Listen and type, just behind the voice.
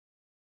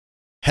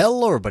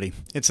Hello everybody,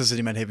 it's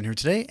City Haven here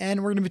today,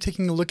 and we're going to be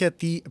taking a look at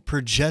the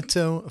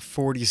Progetto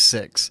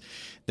 46.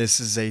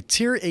 This is a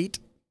Tier 8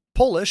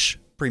 Polish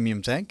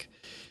premium tank,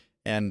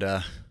 and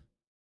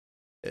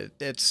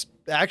it's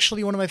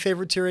actually one of my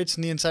favorite Tier 8s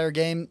in the entire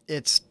game.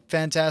 It's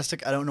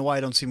fantastic. I don't know why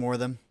I don't see more of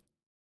them.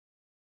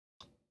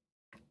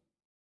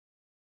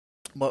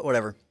 But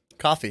whatever.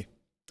 Coffee.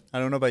 I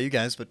don't know about you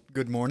guys, but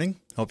good morning.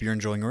 Hope you're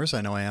enjoying yours.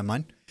 I know I am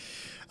mine.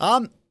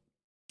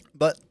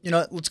 But, you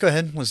know, let's go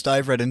ahead. Let's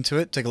dive right into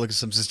it. Take a look at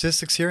some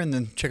statistics here and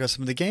then check out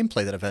some of the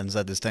gameplay that I've had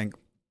inside this tank.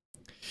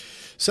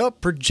 So,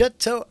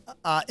 Progetto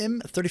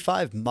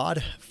M35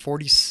 Mod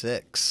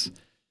 46.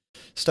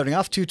 Starting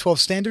off, 212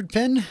 standard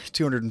pin,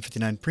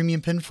 259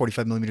 premium pin,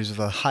 45 millimeters of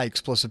a high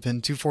explosive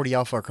pin, 240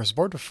 alpha across the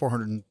board,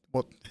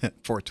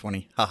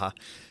 420, haha,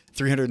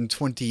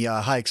 320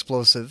 high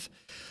explosive.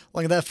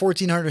 Along with that,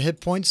 1400 hit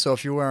points. So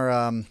if you are,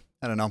 I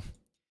don't know,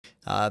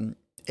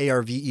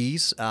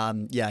 ARVEs,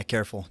 yeah,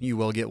 careful. You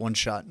will get one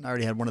shot. I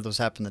already had one of those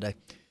happen today.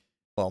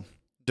 Well,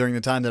 during the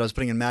time that I was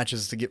putting in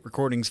matches to get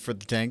recordings for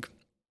the tank.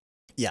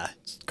 Yeah,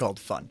 it's called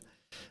fun.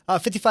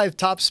 55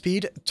 top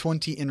speed,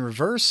 20 in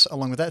reverse.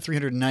 Along with that,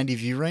 390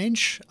 view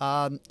range.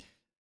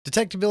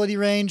 Detectability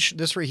range,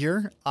 this right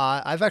here.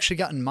 I've actually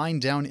gotten mine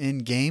down in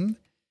game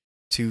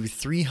to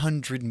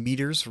 300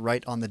 meters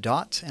right on the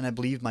dot. And I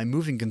believe my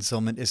moving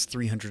concealment is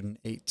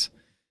 308.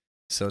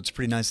 So it's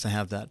pretty nice to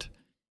have that.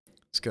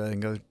 Let's go ahead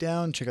and go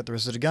down, check out the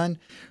rest of the gun.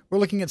 We're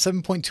looking at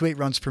 7.28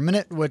 rounds per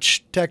minute,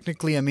 which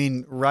technically, I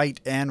mean,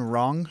 right and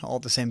wrong all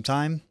at the same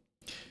time.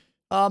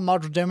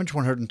 Module damage,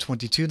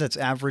 122. That's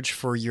average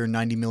for your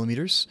 90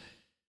 millimeters.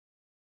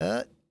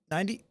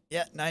 90?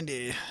 Yeah,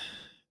 90.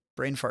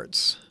 Brain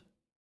farts.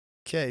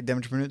 Okay,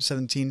 damage per minute,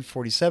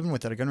 1747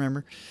 without a gun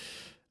rammer.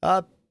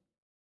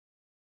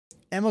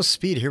 Ammo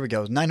speed, here we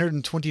go.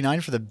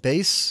 929 for the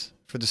base.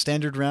 For the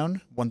standard round,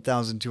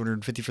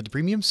 1,250 for the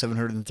premium,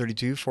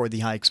 732 for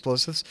the high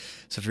explosives.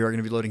 So if you are going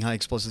to be loading high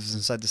explosives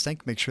inside this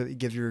tank, make sure that you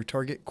give your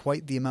target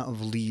quite the amount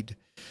of lead.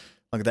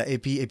 Look at that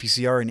AP,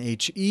 APCR, and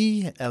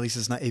HE. At least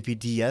it's not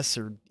APDS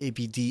or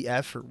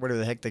APDF or whatever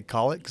the heck they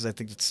call it, because I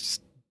think it's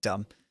just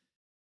dumb.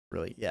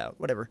 Really, yeah,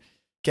 whatever.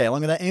 Okay,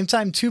 along with that, aim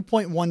time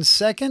 2.1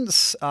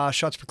 seconds.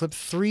 Shots per clip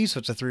 3, so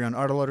it's a 3-round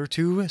autoloader.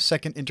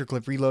 2-second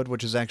interclip reload,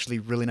 which is actually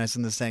really nice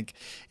in this tank.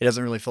 It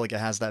doesn't really feel like it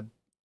has that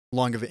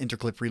long of an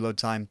interclip reload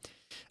time.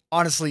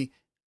 Honestly,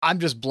 I'm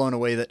just blown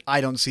away that I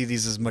don't see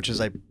these as much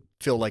as I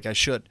feel like I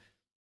should.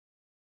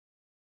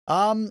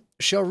 Shell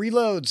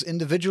reloads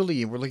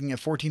individually. We're looking at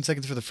 14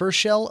 seconds for the first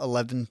shell,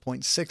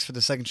 11.6 for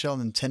the second shell,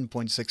 and then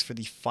 10.6 for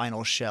the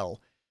final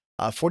shell.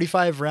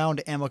 45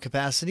 round ammo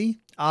capacity.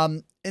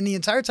 In the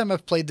entire time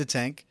I've played the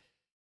tank,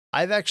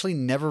 I've actually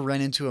never run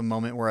into a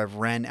moment where I've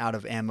ran out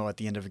of ammo at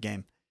the end of a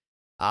game.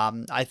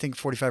 I think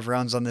 45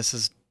 rounds on this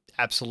is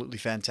absolutely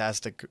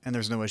fantastic, and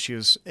there's no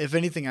issues. If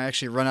anything, I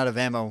actually run out of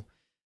ammo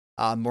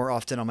more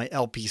often on my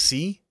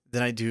LPC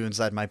than I do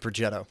inside my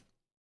Progetto.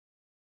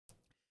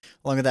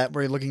 Along with that,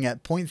 we're looking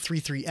at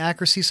 0.33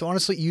 accuracy, so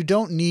honestly, you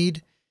don't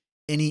need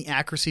any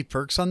accuracy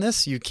perks on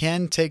this. You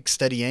can take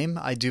steady aim.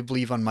 I do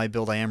believe on my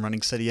build I am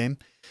running steady aim.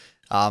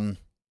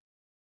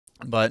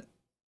 But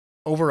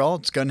overall,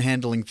 its gun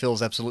handling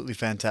feels absolutely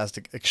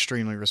fantastic,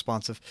 extremely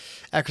responsive.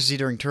 Accuracy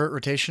during turret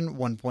rotation,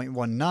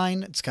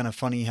 1.19. It's kind of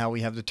funny how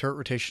we have the turret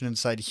rotation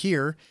inside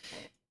here.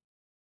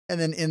 And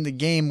then in the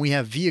game, we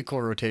have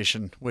vehicle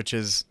rotation, which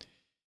is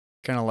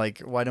kind of like,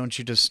 why don't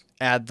you just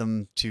add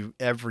them to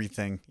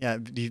everything? Yeah,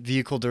 the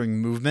vehicle during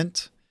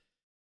movement.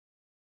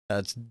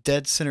 It's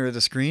dead center of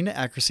the screen.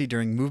 Accuracy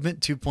during movement,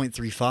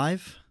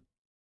 2.35.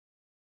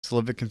 It's a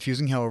little bit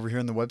confusing how over here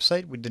on the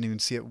website, we didn't even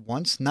see it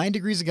once. 9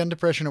 degrees of gun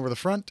depression over the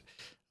front,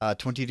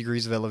 20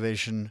 degrees of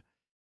elevation.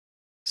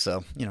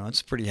 So, you know,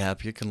 it's pretty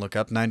happy. You can look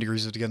up 9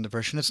 degrees of gun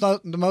depression. It's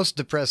not the most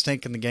depressed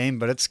tank in the game,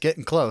 but it's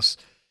getting close.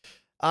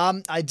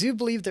 I do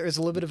believe there is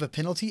a little bit of a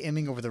penalty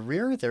aiming over the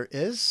rear. There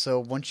is. So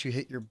once you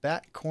hit your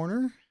back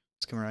corner,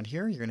 let's come around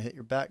here. You're going to hit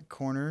your back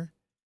corner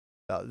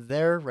about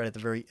there, right at the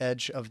very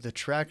edge of the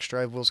track.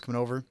 Drive wheels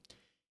coming over.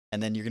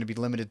 And then you're going to be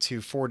limited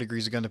to 4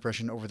 degrees of gun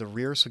depression over the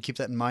rear. So keep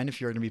that in mind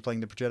if you're going to be playing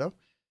the Progetto.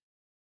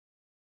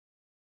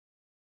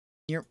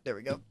 Here, there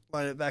we go.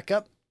 Line it back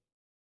up.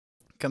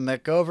 Come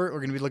back over. We're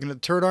going to be looking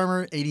at turret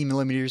armor. 80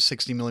 millimeters,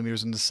 60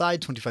 millimeters on the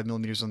side, 25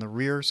 millimeters on the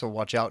rear. So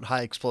watch out.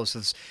 High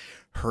explosives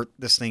hurt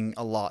this thing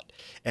a lot.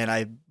 And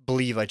I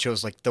believe I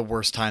chose like the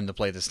worst time to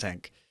play this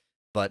tank.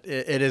 But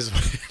it is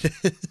what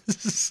it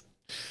is.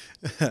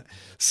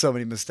 So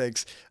many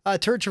mistakes.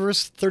 Turret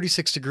traverse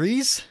 36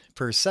 degrees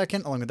per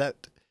second. Along with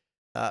that,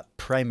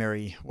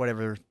 primary,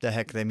 whatever the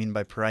heck they mean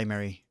by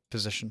primary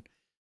position.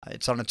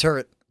 It's on a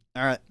turret.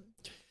 All right.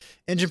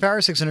 Engine power,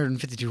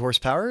 652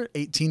 horsepower,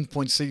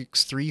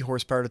 18.63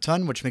 horsepower to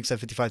ton, which makes that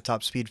 55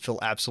 top speed feel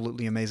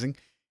absolutely amazing.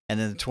 And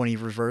then the 20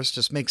 reverse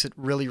just makes it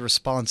really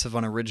responsive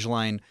on a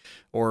ridgeline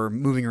or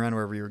moving around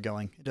wherever you're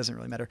going. It doesn't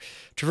really matter.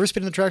 Traverse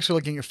speed on the tracks, we're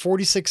looking at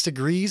 46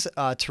 degrees.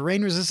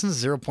 Terrain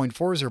resistance, 0.4,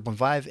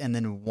 0.5, and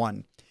then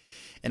 1.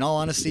 In all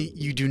honesty,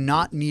 you do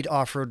not need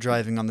off-road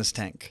driving on this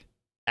tank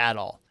at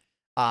all.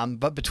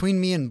 But between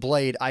me and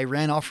Blade, I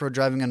ran off-road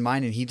driving on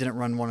mine and he didn't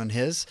run one on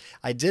his.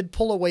 I did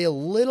pull away a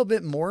little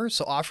bit more,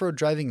 so off-road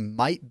driving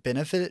might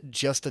benefit it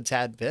just a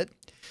tad bit,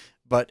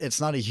 but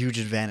it's not a huge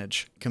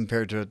advantage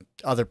compared to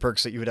other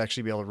perks that you would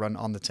actually be able to run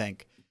on the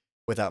tank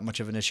without much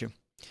of an issue.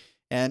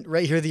 And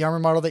right here, the armor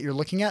model that you're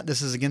looking at,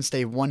 this is against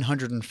a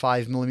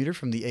 105mm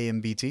from the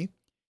AMBT.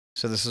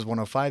 So this is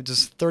 105,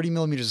 just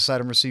 30mm of side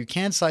armor, so you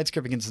can side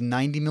script against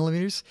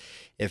 90mm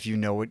if you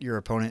know what your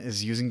opponent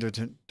is using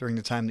during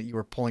the time that you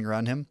are pulling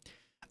around him.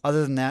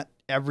 Other than that,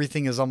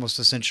 everything is almost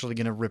essentially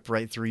going to rip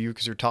right through you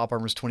because your top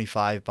armor is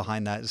 25,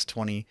 behind that is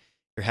 20,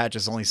 your hatch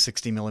is only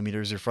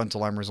 60mm, your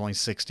frontal armor is only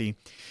 60.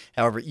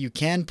 However, you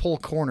can pull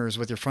corners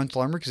with your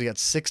frontal armor because you got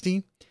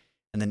 60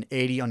 and then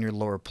 80 on your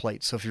lower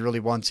plate. So if you really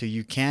want to,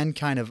 you can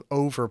kind of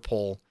over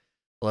pull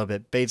a little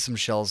bit, bait some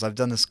shells. I've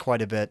done this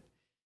quite a bit.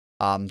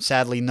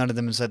 Sadly, none of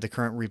them inside the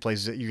current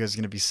replays that you guys are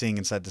going to be seeing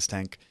inside this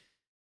tank.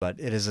 But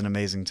it is an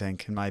amazing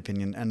tank, in my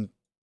opinion. And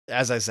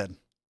as I said,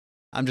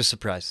 I'm just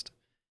surprised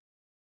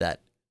that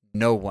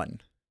no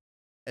one,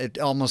 it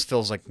almost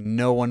feels like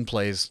no one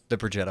plays the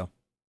Progetto.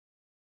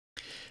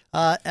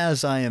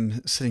 As I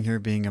am sitting here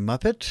being a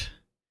Muppet,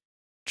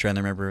 trying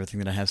to remember everything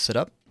that I have set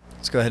up,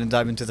 let's go ahead and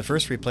dive into the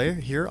first replay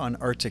here on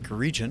Arctic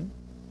Region.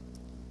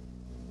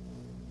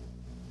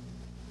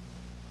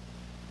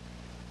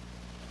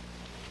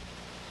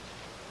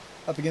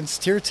 Up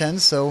against tier 10,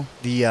 so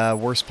the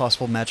worst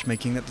possible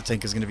matchmaking that the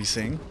tank is going to be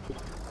seeing.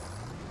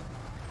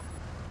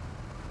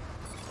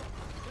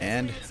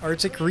 And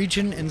Arctic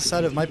Region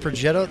inside of my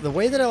Progetto, the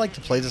way that I like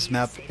to play this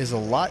map is a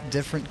lot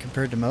different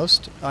compared to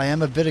most. I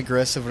am a bit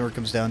aggressive when it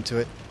comes down to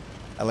it.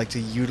 I like to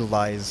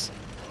utilize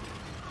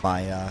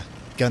my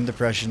gun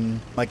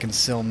depression, my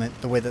concealment,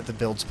 the way that the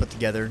build's put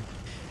together,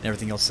 and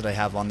everything else that I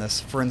have on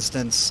this. For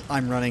instance,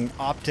 I'm running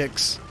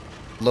optics,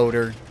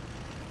 loader,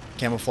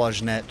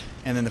 camouflage net,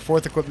 and then the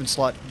fourth equipment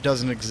slot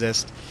doesn't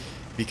exist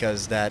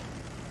because that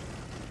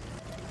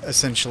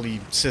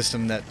essentially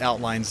system that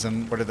outlines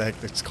them, what the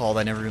heck it's called,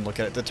 I never even look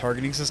at it, the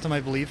targeting system,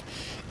 I believe.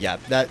 Yeah,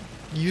 that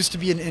used to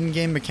be an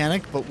in-game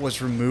mechanic but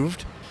was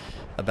removed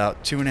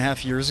about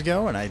 2.5 years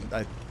ago, and I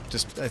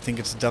think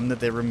it's dumb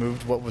that they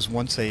removed what was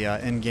once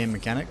a in-game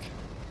mechanic.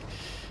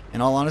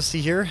 In all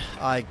honesty here,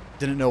 I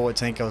didn't know what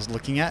tank I was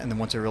looking at, and then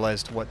once I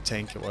realized what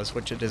tank it was,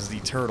 which it is the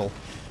Turtle,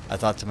 I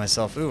thought to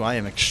myself, ooh, I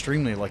am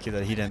extremely lucky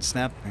that he didn't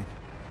snap me.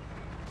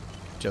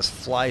 Just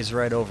flies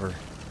right over.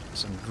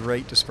 Some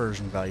great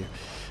dispersion value.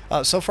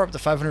 So far up to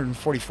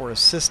 544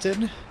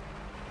 assisted.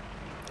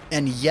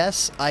 And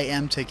yes, I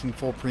am taking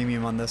full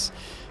premium on this.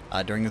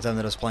 During the time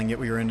that I was playing it,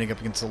 we were ending up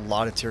against a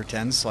lot of tier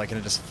 10s, so I could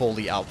have just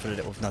fully outfitted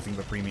it with nothing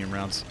but premium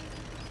rounds.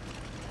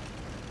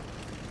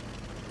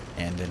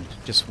 And then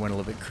just went a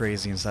little bit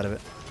crazy inside of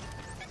it.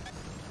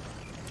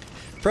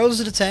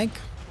 Pros of the tank.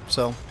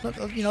 So,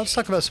 you know, let's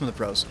talk about some of the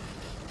pros.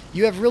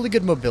 You have really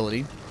good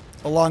mobility.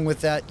 Along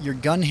with that, your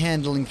gun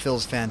handling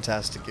feels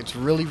fantastic. It's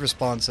really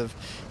responsive.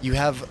 You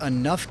have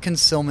enough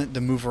concealment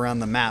to move around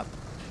the map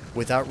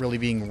without really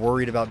being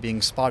worried about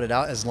being spotted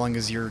out, as long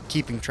as you're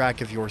keeping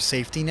track of your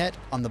safety net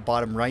on the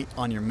bottom right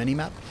on your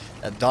minimap.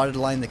 That dotted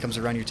line that comes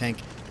around your tank,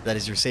 that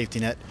is your safety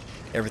net.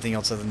 Everything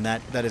else other than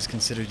that, that is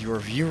considered your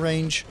view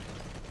range.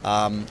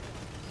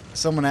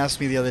 Someone asked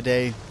me the other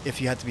day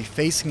if you had to be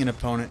facing an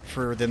opponent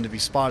for them to be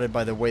spotted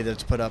by the way that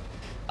it's put up.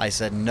 I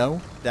said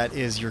no, that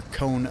is your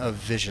cone of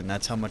vision.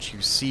 That's how much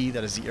you see,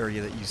 that is the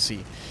area that you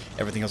see.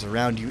 Everything else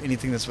around you,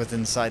 anything that's within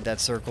inside that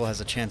circle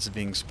has a chance of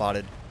being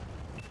spotted.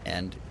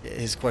 And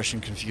his question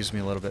confused me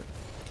a little bit.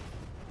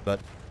 But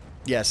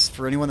yes,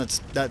 for anyone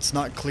that's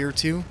not clear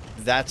to,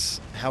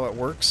 that's how it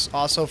works.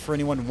 Also, for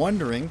anyone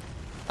wondering,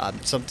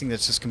 something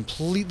that's just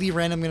completely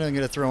random I'm going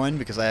to throw in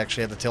because I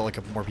actually had to tell a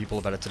couple more people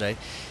about it today.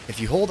 If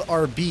you hold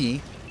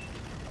RB,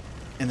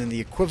 and then the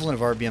equivalent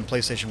of RB on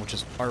PlayStation, which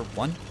is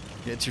R1,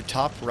 it's your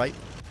top right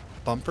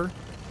bumper,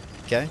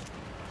 okay?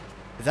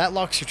 That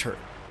locks your turret.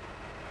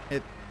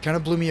 It kind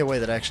of blew me away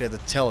that I actually had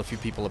to tell a few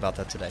people about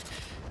that today.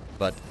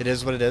 But it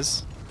is what it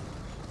is.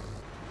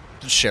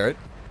 Just share it,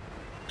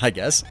 I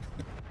guess.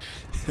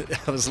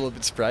 I was a little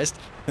bit surprised,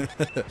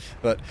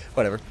 but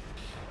whatever.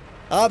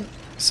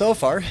 So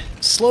far,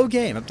 slow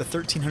game, up to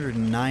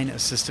 1,309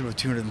 assisted with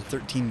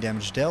 213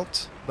 damage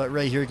dealt. But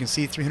right here you can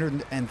see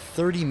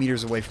 330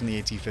 meters away from the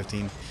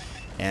AT-15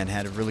 and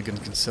had a really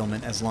good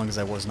concealment as long as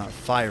I was not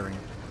firing.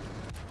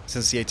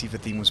 Since the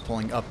AT-15 was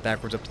pulling up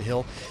backwards up the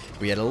hill,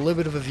 we had a little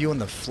bit of a view on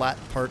the flat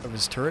part of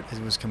his turret as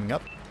he was coming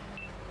up.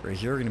 Right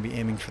here, we're going to be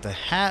aiming for the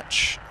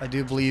hatch, I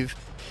do believe.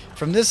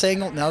 From this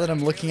angle, now that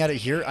I'm looking at it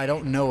here, I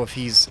don't know if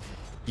he's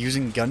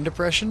using gun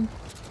depression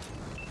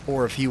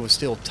or if he was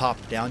still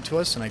top down to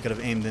us and I could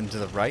have aimed into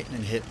the right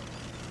and hit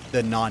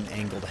the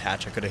non-angled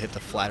hatch. I could have hit the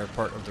flatter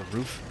part of the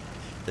roof,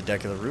 the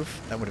deck of the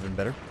roof. That would have been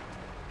better.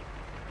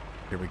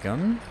 Here we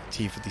go.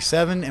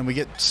 T-57, and we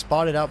get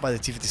spotted out by the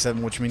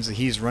T-57, which means that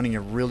he's running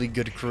a really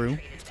good crew,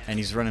 and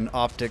he's running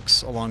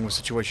optics along with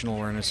situational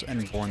awareness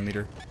and born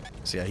leader.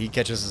 So yeah, he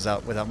catches us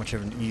out without much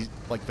of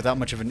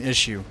an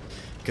issue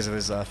because of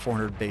his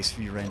 400 base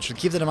view range. So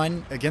keep that in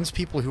mind against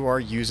people who are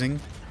using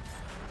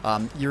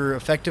Your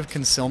effective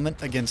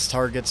concealment against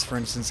targets, for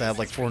instance, I have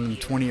like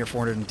 420 or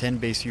 410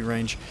 base view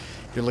range.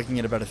 You're looking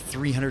at about a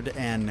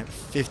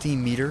 350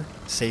 meter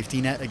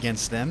safety net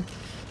against them,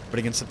 but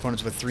against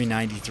opponents with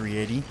 390,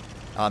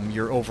 380,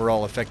 your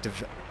overall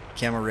effective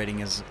camo rating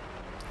is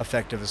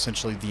effective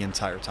essentially the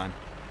entire time.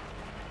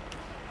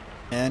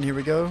 And here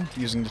we go,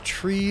 using the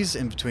trees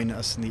in between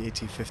us and the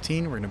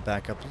AT-15. We're going to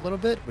back up a little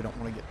bit. We don't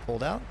want to get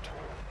pulled out.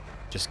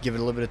 Just give it a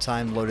little bit of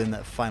time, load in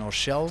that final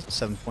shell,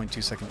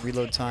 7.2 second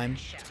reload time,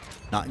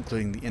 not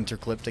including the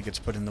interclip that gets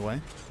put in the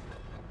way.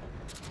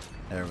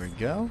 There we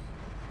go.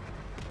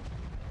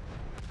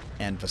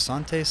 And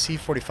Vasante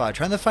C-45.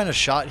 Trying to find a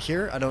shot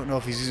here. I don't know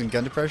if he's using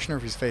gun depression or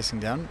if he's facing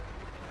down.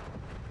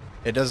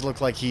 It does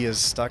look like he is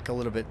stuck a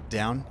little bit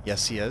down.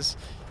 Yes, he is.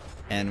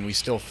 And we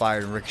still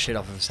fired and ricocheted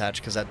off of his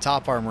hatch because that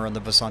top armor on the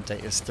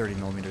Vasante is 30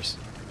 millimeters.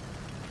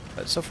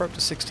 But so far up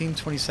to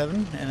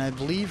 1627, and I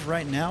believe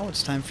right now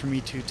it's time for me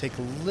to take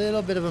a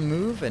little bit of a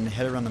move and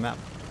head around the map.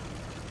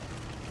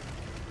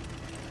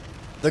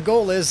 The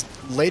goal is,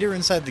 later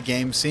inside the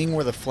game, seeing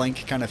where the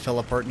flank kind of fell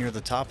apart near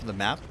the top of the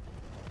map.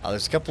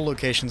 There's a couple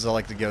locations I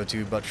like to go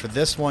to, but for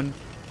this one,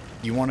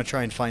 you want to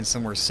try and find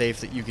somewhere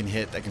safe that you can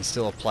hit that can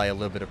still apply a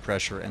little bit of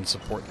pressure and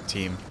support the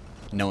team,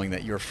 knowing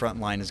that your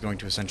front line is going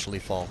to essentially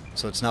fall.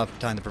 So it's now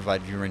time to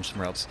provide view range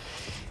somewhere else.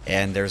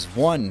 And there's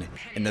one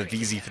in the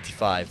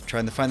VZ-55.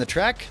 Trying to find the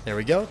track. There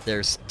we go.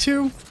 There's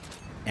two.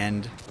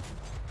 And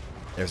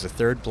there's a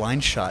third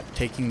blind shot,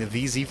 taking the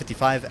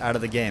VZ-55 out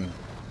of the game.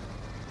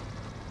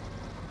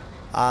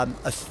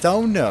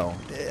 Atheno.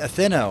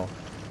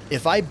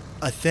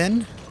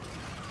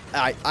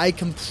 I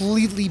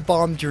completely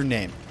bombed your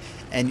name.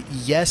 And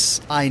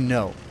yes, I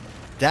know.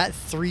 That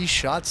 3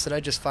 shots that I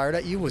just fired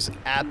at you was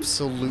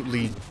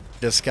absolutely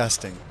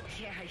disgusting.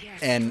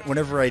 And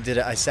whenever I did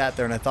it, I sat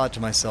there and I thought to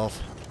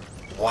myself,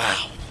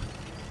 wow,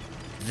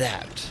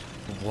 that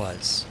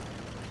was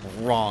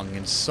wrong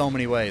in so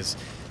many ways.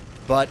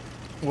 But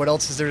what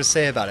else is there to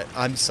say about it?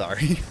 I'm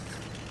sorry.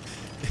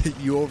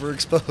 You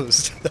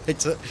overexposed.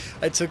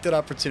 I took that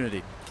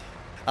opportunity.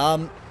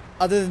 Other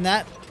than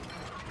that,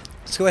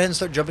 let's go ahead and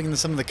start jumping into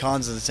some of the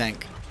cons of the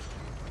tank.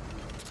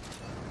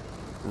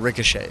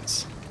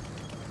 Ricochets.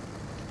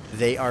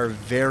 They are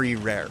very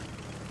rare.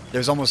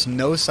 There's almost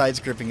no side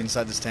scripting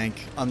inside this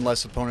tank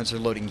unless opponents are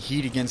loading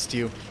heat against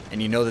you and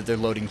you know that they're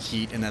loading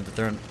heat and that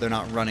they're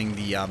not running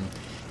the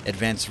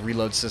advanced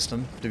reload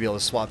system to be able to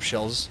swap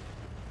shells,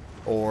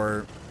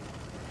 or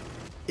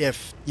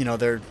if you know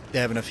they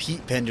have enough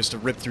heat pen just to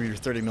rip through your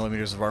 30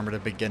 millimeters of armor to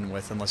begin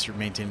with, unless you're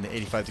maintaining the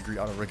 85-degree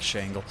auto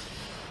ricochet angle.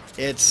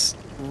 It's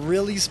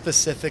really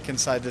specific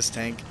inside this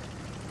tank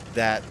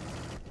that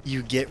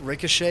you get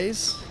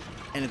ricochets,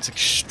 and it's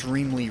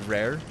extremely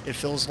rare, it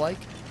feels like.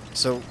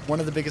 So one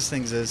of the biggest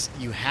things is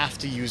you have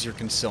to use your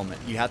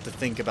concealment. You have to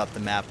think about the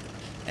map,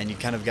 and you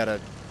kind of got to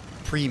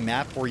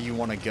pre-map where you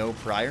want to go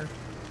prior,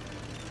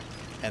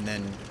 and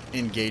then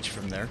engage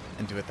from there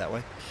and do it that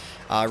way.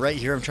 Right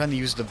here, I'm trying to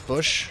use the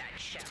bush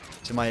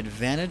to my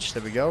advantage.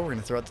 There we go. We're going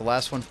to throw out the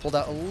last one. Pulled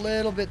out a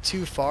little bit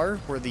too far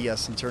where the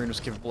Centurion was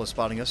capable of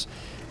spotting us.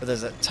 But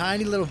there's that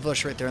tiny little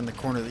bush right there in the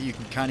corner that you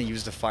can kind of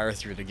use to fire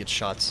through to get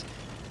shots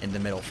in the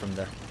middle from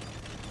there.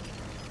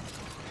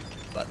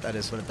 But that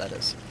is what that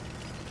is.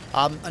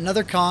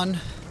 Another con,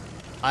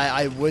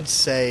 I would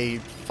say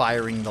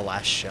firing the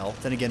last shell.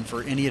 Then again,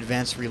 for any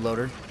advanced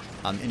reloader,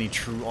 any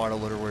true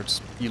autoloader where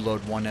you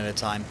load one at a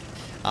time,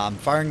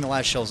 firing the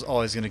last shell is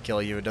always going to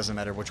kill you. It doesn't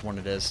matter which one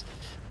it is.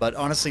 But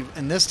honestly,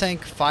 in this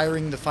tank,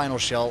 firing the final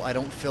shell, I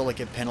don't feel like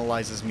it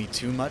penalizes me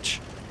too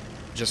much,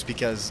 just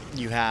because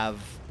you have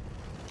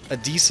a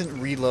decent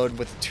reload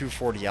with the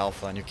 240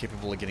 Alpha and you're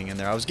capable of getting in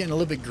there. I was getting a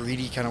little bit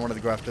greedy, kind of wanted to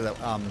go after that,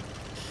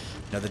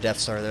 you know, the Death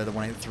Star there, the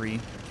 183.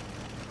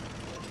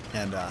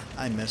 And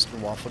I missed.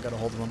 Waffle got a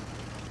hold of him.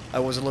 I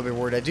was a little bit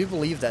worried. I do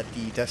believe that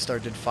the Death Star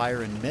did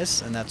fire and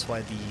miss, and that's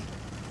why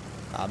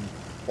the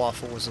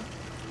Waffle was,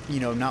 you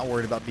know, not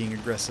worried about being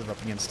aggressive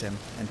up against him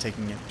and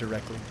taking it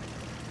directly.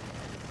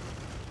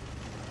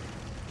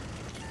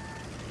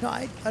 No,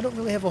 I don't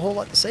really have a whole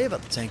lot to say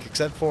about the tank,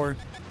 except for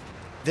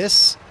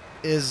this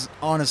is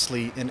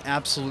honestly an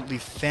absolutely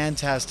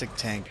fantastic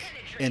tank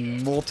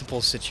in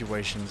multiple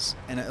situations,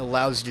 and it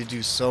allows you to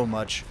do so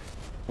much.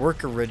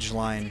 Work a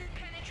ridgeline,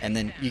 and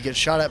then you get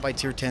shot at by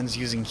tier 10s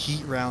using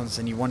heat rounds,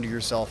 and you wonder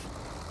yourself,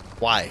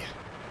 why?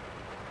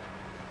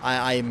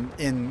 I'm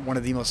in one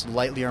of the most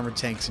lightly armored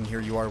tanks, and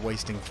here you are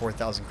wasting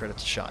 4,000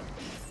 credits a shot.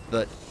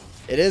 But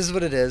it is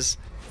what it is.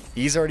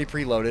 He's already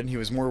preloaded. He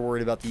was more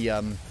worried about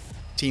the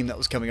team that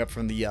was coming up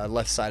from the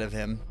left side of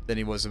him than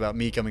he was about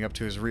me coming up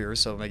to his rear,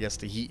 so I guess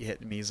the heat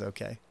hit me is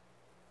okay.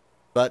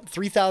 But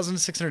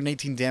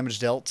 3,618 damage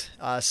dealt,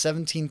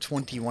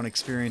 1,721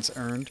 experience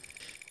earned,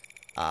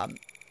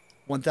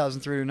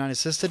 1,309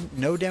 assisted,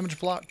 no damage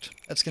blocked.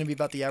 That's going to be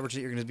about the average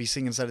that you're going to be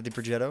seeing inside of the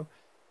Progetto.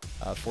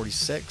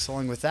 46.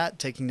 Along with that,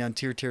 taking down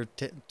tier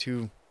 10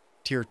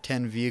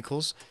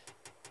 vehicles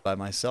by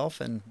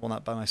myself, and well,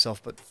 not by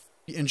myself, but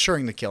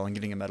ensuring the kill and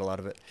getting a medal out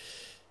of it.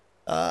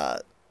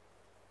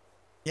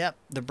 Yep,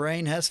 the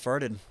brain has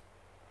farted.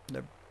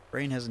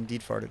 Brain has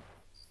indeed farted.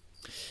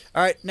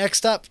 All right,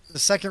 next up, the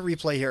second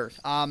replay here.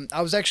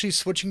 I was actually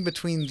switching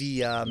between the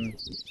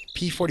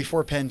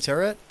P44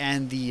 Pantera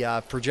and the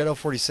Progetto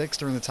 46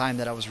 during the time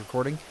that I was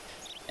recording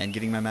and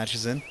getting my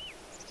matches in.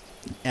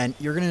 And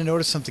you're going to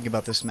notice something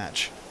about this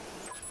match.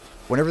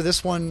 Whenever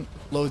this one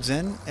loads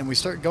in and we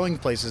start going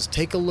places,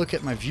 take a look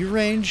at my view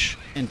range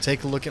and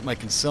take a look at my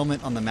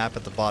concealment on the map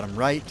at the bottom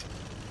right.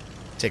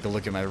 Take a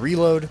look at my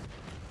reload.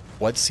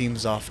 What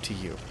seems off to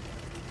you?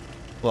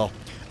 Well,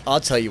 I'll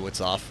tell you what's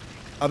off.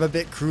 I'm a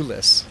bit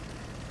crewless.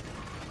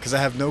 Because I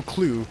have no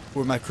clue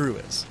where my crew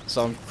is.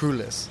 So I'm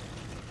crewless.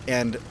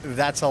 And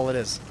that's all it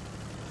is.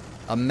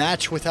 A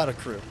match without a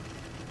crew.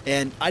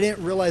 And I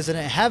didn't realize I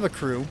didn't have a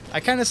crew.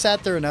 I kind of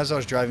sat there, and as I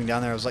was driving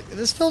down there, I was like,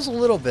 this feels a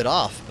little bit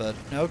off, but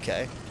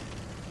okay.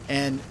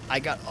 And I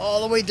got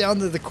all the way down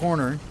to the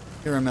corner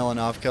here in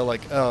Melanovka,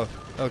 like, oh,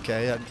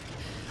 okay,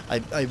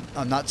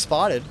 I'm not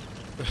spotted.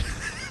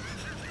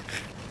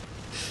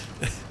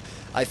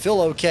 I feel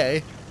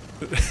okay.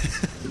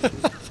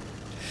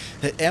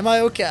 Am I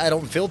okay? I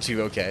don't feel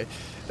too okay.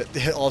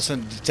 All of a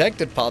sudden,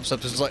 detected pops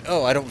up and it's like,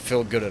 oh, I don't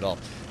feel good at all.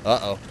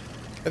 Uh-oh.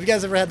 Have you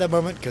guys ever had that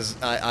moment?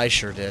 Because I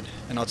sure did.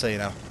 And I'll tell you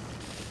now,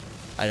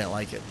 I didn't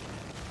like it.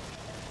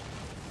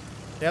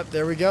 Yep,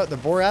 there we go. The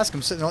Borask,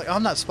 I'm sitting there like, oh,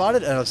 I'm not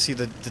spotted. And I'll see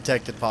the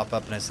detected pop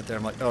up and I sit there.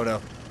 I'm like, oh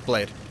no,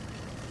 Blade.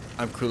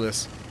 I'm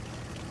clueless.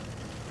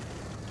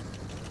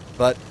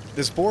 But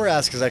this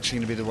Borask is actually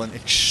going to be the one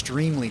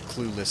extremely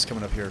clueless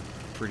coming up here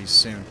pretty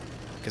soon.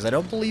 Because I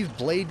don't believe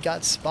Blade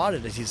got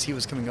spotted as he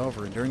was coming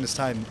over. And during this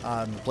time,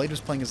 Blade was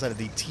playing inside of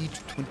the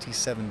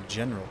T27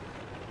 General.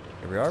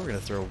 Here we are. We're going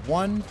to throw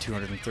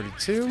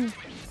 232.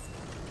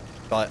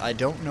 But I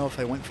don't know if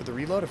I went for the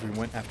reload, if we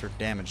went after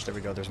damage. There we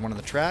go. There's one on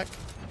the track.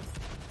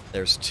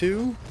 There's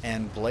 2.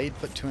 And Blade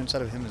put 2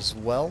 inside of him as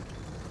well.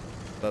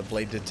 But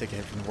Blade did take a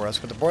hit from the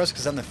Borask. But the Borask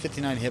is on the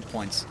 59 hit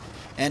points.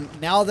 And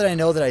now that I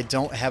know that I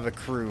don't have a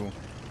crew,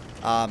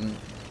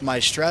 my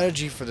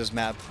strategy for this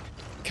map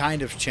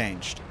kind of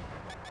changed.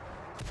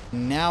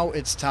 Now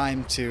it's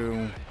time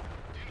to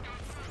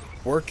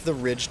work the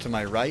ridge to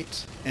my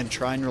right and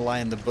try and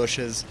rely on the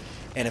bushes.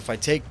 And if I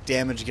take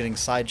damage getting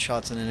side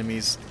shots on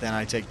enemies, then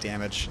I take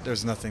damage.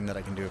 There's nothing that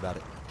I can do about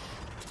it.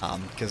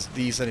 Because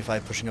the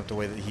E75 pushing up the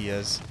way that he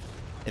is.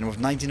 And with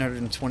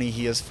 1920,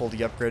 he is fully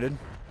upgraded.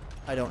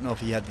 I don't know if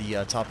he had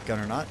the Top Gun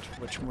or not,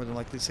 which more than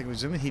likely is going to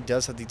zoom in. He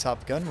does have the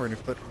Top Gun. We're going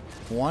to put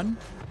 1,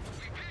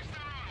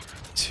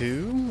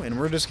 2, and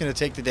we're just going to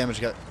take the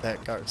damage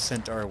that got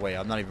sent our way.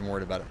 I'm not even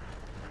worried about it.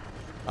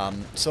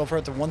 So far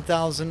at the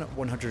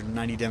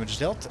 1,190 damage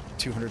dealt,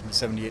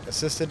 278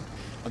 assisted.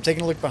 I'm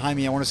taking a look behind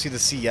me. I want to see the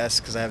CS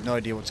because I have no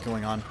idea what's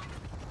going on.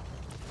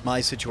 My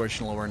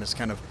situational awareness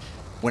kind of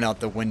went out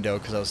the window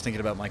because I was thinking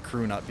about my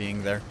crew not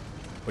being there,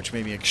 which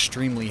made me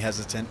extremely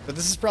hesitant. But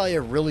this is probably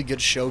a really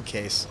good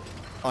showcase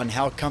on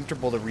how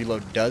comfortable the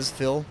reload does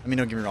feel. I mean,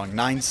 don't get me wrong,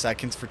 9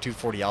 seconds for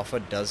 240 Alpha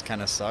does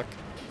kind of suck.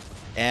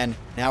 And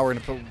now we're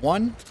going to put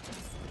 1.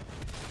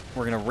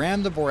 We're going to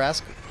ram the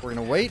Borask. We're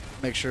going to wait,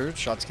 make sure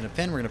shot's going to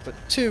pin. We're going to put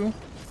 2.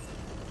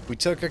 We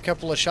took a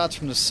couple of shots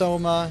from the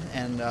Soma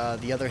and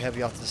the other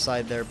heavy off to the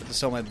side there, but the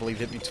Soma, I believe,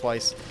 hit me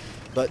twice.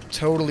 But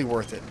totally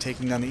worth it,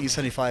 taking down the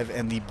E75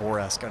 and the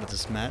Borask out of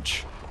this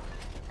match.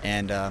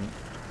 And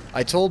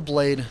I told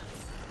Blade,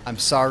 I'm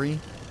sorry.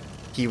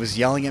 He was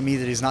yelling at me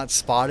that he's not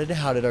spotted.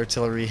 How did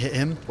artillery hit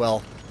him?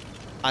 Well,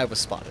 I was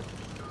spotted.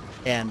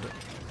 And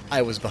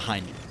I was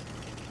behind you.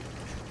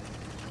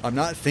 I'm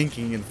not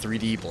thinking in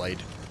 3D,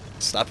 Blade.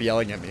 Stop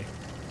yelling at me.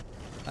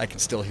 I can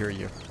still hear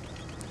you.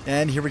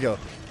 And here we go.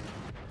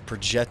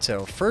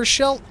 Progetto. First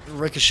shell,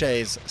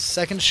 ricochets.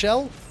 Second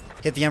shell,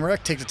 hit the ammo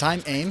rack, take the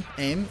time, aim,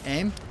 aim,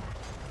 aim.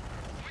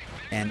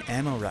 And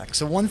ammo rack.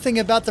 So one thing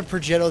about the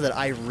Progetto that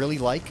I really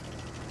like,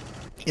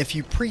 if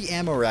you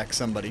pre-ammo rack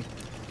somebody,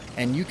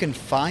 and you can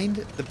find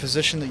the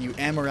position that you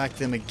ammo rack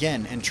them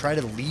again and try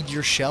to lead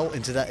your shell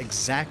into that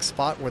exact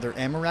spot where their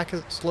ammo rack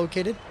is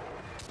located,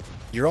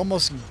 you're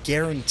almost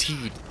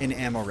guaranteed an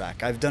ammo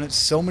rack. I've done it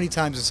so many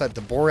times inside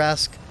the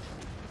Borask,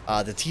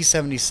 the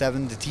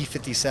T77, the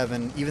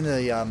T57, even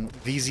the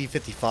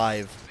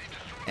VZ55,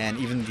 and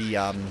even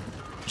the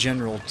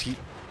General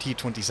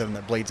T27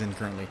 that Blade's in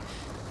currently.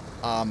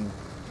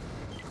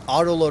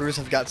 Autoloaders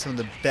have got some of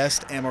the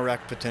best ammo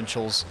rack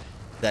potentials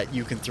that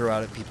you can throw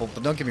out at people,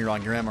 but don't get me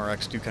wrong, your ammo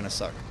racks do kind of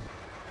suck.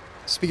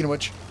 Speaking of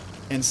which,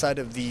 inside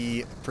of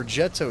the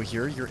Progetto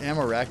here, your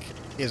ammo rack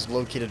is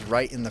located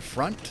right in the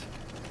front,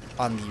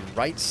 on the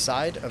right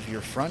side of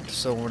your front,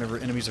 so whenever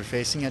enemies are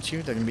facing at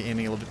you, they're going to be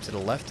aiming a little bit to the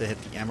left to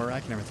hit the ammo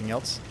rack and everything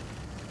else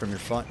from your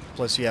front.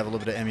 Plus you have a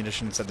little bit of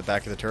ammunition inside the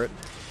back of the turret.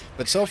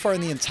 But so far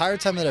in the entire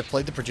time that I've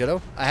played the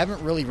Progetto, I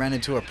haven't really ran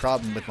into a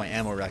problem with my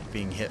ammo rack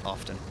being hit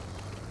often.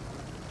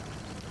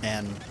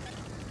 And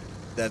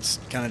that's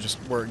kind of just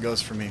where it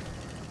goes for me.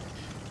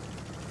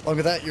 Along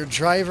with that, your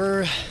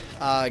driver,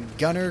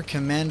 gunner,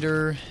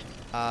 commander,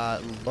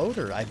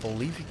 loader, I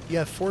believe you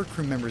have 4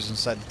 crew members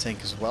inside the tank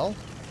as well.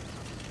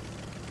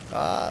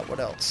 What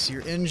else?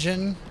 Your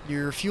engine,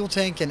 your fuel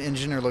tank and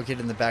engine are located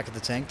in the back of the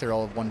tank. They're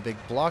all one big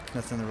block.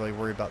 Nothing to really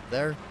worry about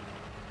there.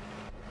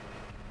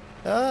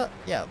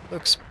 Yeah,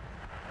 looks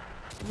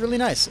really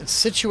nice. It's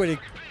situated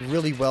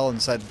really well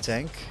inside the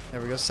tank. There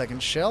we go,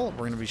 second shell. We're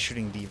going to be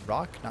shooting the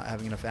rock, not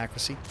having enough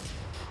accuracy.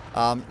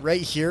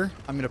 Right here,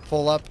 I'm going to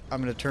pull up.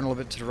 I'm going to turn a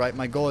little bit to the right.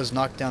 My goal is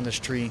knock down this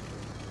tree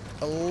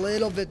a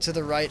little bit to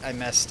the right. I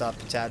messed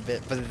up a tad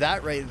bit, but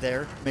that right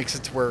there makes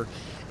it to where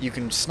you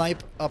can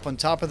snipe up on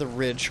top of the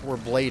ridge where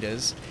Blade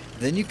is.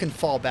 Then you can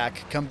fall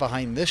back, come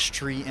behind this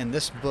tree and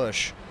this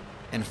bush,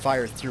 and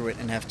fire through it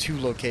and have two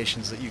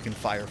locations that you can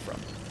fire from.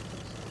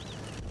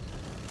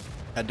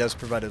 That does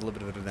provide a little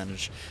bit of an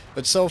advantage.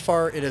 But so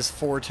far, it is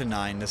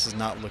 4-9. This is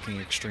not looking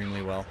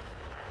extremely well.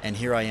 And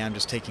here I am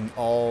just taking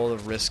all the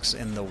risks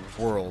in the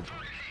world,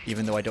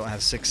 even though I don't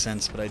have Sixth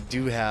Sense, but I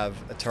do have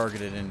a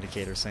targeted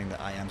indicator saying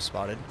that I am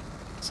spotted.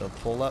 So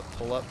pull up,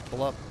 pull up,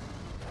 pull up.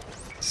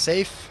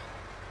 Safe.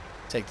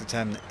 Take the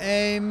time to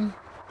aim.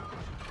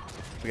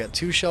 We got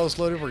 2 shells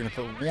loaded. We're going to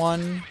put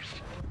 1.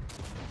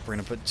 We're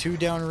going to put 2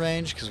 down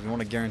range because we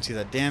want to guarantee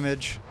that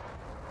damage.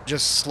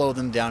 Just slow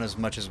them down as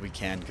much as we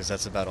can because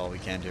that's about all we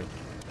can do.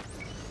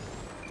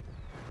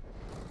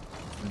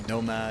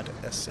 Nomad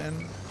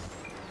SM.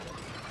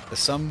 The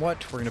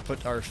somewhat. We're going to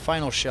put our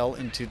final shell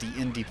into the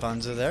Indie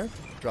Panzer there,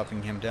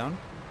 dropping him down.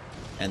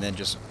 And then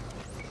just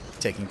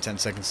taking 10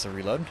 seconds to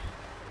reload.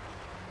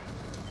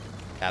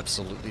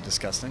 Absolutely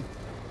disgusting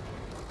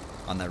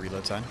on that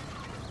reload time.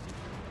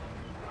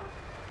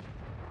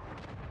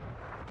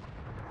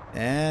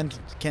 And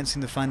can't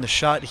seem to find the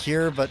shot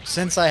here, but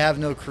since I have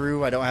no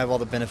crew, I don't have all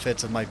the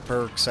benefits of my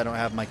perks, I don't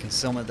have my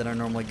concealment that I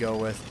normally go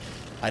with,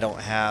 I don't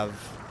have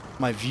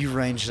my view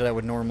range that I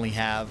would normally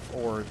have,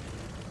 or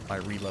my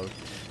reload.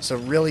 So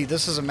really,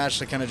 this is a match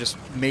that kind of just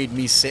made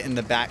me sit in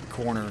the back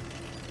corner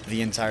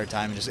the entire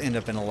time and just end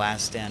up in a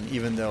last stand,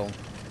 even though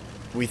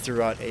we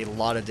threw out a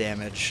lot of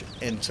damage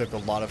and took a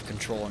lot of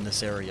control in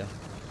this area.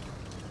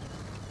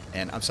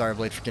 And I'm sorry,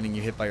 Blade, for getting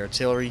you hit by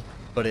artillery,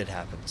 but it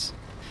happens.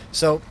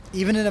 So,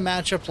 even in a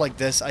matchup like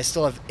this, I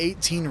still have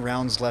 18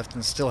 rounds left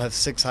and still have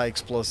 6 high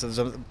explosives.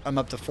 I'm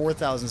up to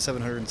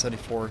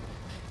 4,774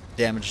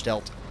 damage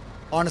dealt.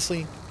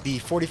 Honestly, the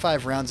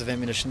 45 rounds of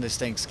ammunition this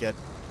tanks get,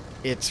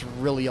 it's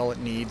really all it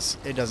needs.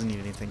 It doesn't need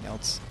anything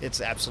else.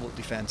 It's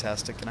absolutely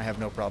fantastic, and I have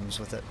no problems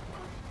with it.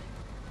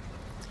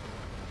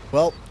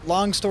 Well,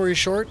 long story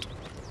short,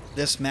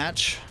 this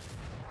match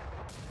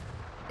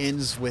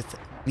ends with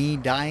me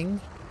dying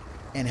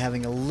and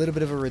having a little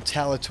bit of a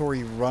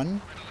retaliatory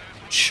run,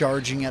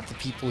 charging at the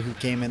people who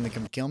came in to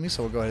come kill me.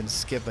 So we'll go ahead and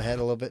skip ahead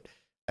a little bit.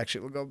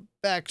 Actually, we'll go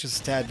back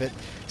just a tad bit.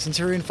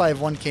 Centurion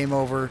 5-1 came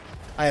over.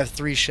 I have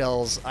 3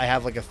 shells. I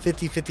have like a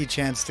 50-50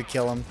 chance to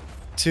kill him.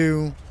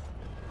 2,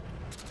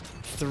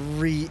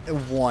 3,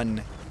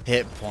 1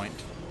 hit point.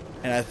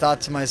 And I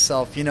thought to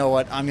myself, you know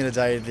what? I'm going to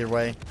die either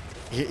way.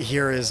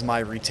 Here is my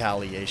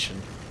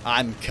retaliation.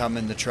 I'm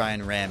coming to try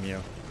and ram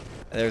you.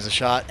 There's a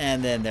shot,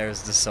 and then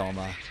there's the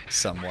Soma,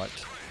 somewhat.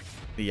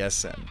 The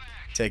SM.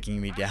 Taking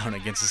me down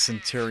against a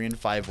Centurion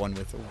 5-1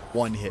 with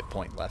 1 hit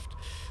point left.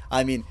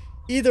 I mean,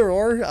 either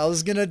or, I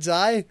was gonna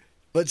die,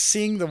 but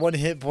seeing the 1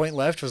 hit point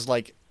left was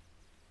like,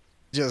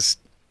 just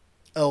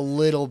a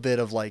little bit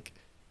of like,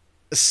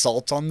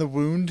 salt on the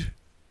wound,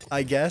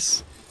 I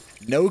guess.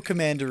 No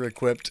commander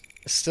equipped,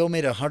 still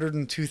made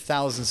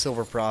 102,000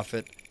 silver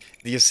profit.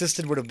 The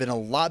assisted would have been a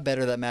lot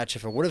better that match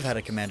if I would have had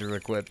a commander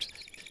equipped,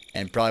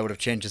 and probably would have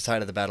changed the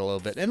side of the battle a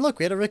little bit. And look,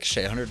 we had a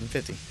ricochet,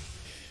 150.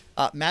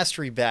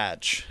 Mastery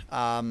badge.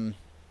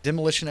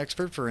 Demolition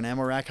expert for an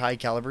ammo rack, high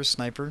caliber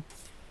sniper.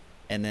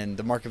 And then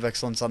the mark of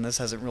excellence on this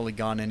hasn't really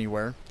gone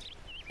anywhere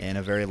in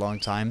a very long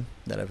time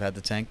that I've had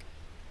the tank.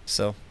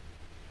 So,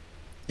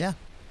 yeah.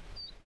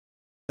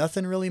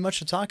 Nothing really much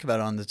to talk about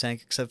on the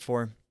tank except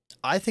for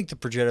I think the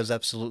Progetto is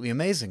absolutely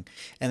amazing.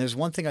 And there's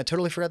one thing I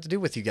totally forgot to do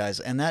with you guys,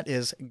 and that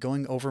is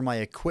going over my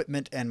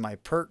equipment and my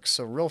perks.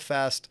 So real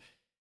fast.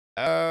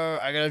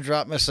 I gotta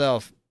drop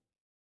myself.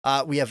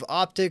 We have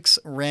optics,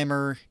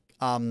 rammer,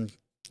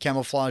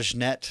 camouflage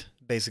net,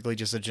 basically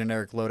just a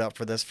generic loadout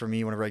for this for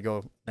me whenever I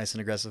go nice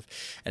and aggressive.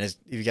 And as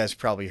you guys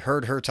probably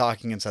heard her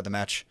talking inside the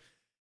match,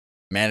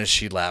 man, is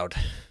she loud.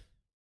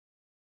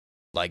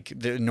 Like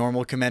the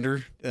normal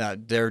commander,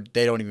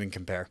 they don't even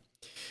compare.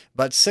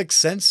 But Sixth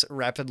Sense,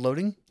 rapid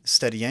loading,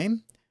 steady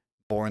aim,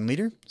 born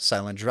leader,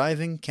 silent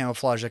driving,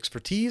 camouflage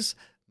expertise,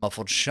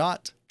 muffled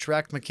shot,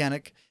 tracked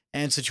mechanic,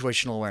 and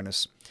situational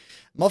awareness.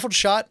 Muffled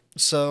shot,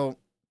 so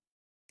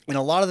in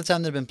a lot of the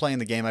time that I've been playing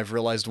the game, I've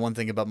realized one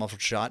thing about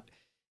muffled shot.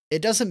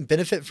 It doesn't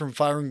benefit from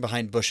firing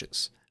behind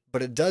bushes,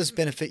 but it does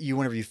benefit you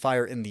whenever you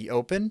fire in the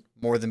open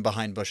more than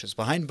behind bushes.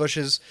 Behind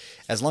bushes,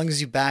 as long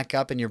as you back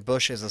up and your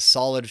bush is a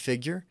solid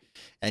figure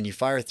and you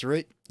fire through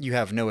it, you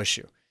have no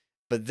issue.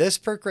 But this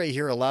perk right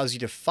here allows you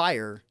to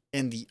fire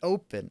in the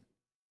open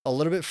a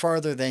little bit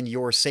farther than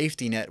your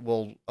safety net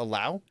will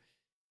allow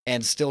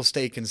and still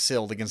stay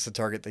concealed against the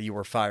target that you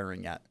were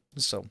firing at.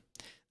 So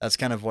that's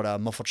kind of what a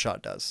muffled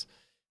shot does.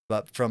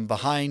 But from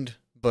behind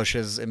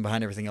bushes and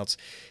behind everything else,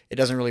 it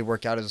doesn't really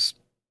work out as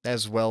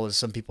as well as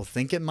some people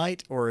think it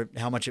might, or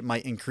how much it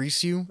might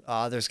increase you.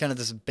 There's kind of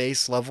this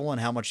base level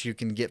and how much you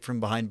can get from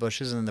behind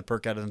bushes and then the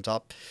perk out of the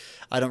top.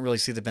 I don't really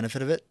see the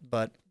benefit of it,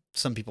 but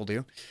some people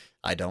do.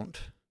 I don't.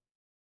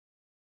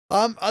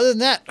 Other than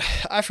that,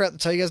 I forgot to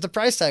tell you guys the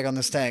price tag on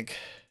this tank.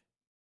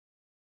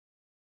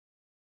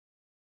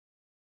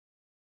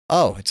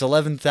 Oh, it's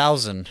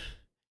 11,000.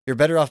 You're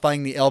better off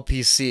buying the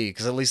LPC,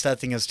 because at least that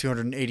thing has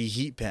 280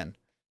 heat pin.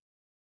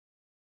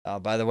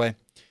 By the way,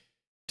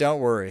 don't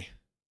worry.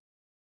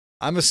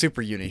 I'm a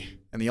super uni,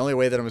 and the only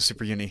way that I'm a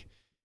super uni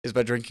is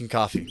by drinking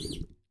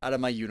coffee out of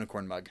my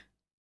unicorn mug.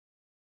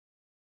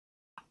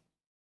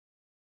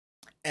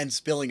 And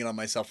spilling it on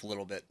myself a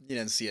little bit. You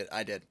didn't see it,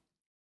 I did.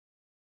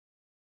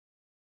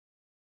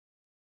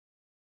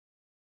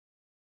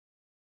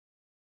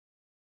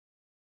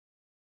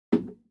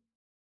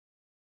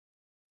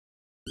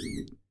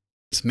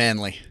 It's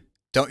manly.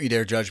 Don't you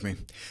dare judge me.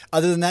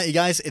 Other than that, you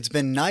guys, it's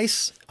been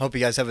nice. Hope you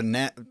guys have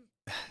a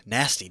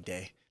nasty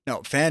day.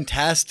 No,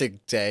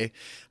 fantastic day.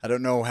 I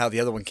don't know how the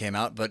other one came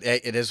out, but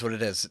it is what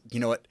it is. You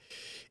know what?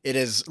 It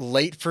is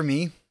late for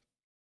me.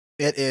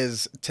 It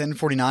is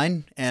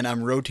 10:49, and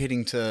I'm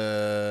rotating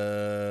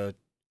to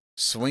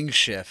swing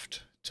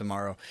shift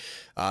tomorrow.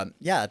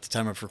 Yeah, at the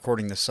time of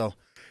recording this. So,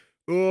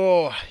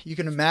 oh, you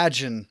can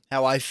imagine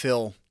how I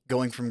feel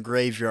going from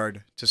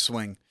graveyard to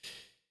swing.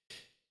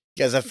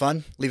 You guys have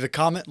fun? Leave a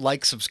comment,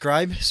 like,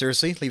 subscribe.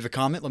 Seriously, leave a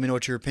comment. Let me know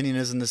what your opinion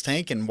is in this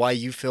tank and why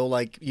you feel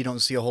like you don't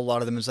see a whole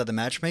lot of them inside the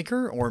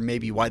matchmaker, or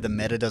maybe why the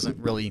meta doesn't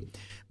really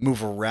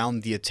move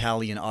around the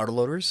Italian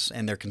autoloaders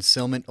and their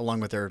concealment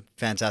along with their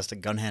fantastic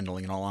gun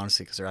handling, in all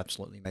honesty, because they're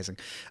absolutely amazing.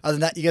 Other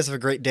than that, you guys have a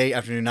great day,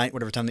 afternoon, night,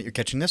 whatever time that you're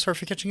catching this, or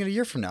if you're catching it a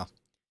year from now.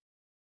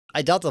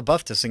 I doubt they'll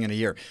buff this thing in a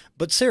year,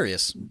 but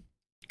serious.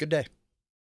 Good day.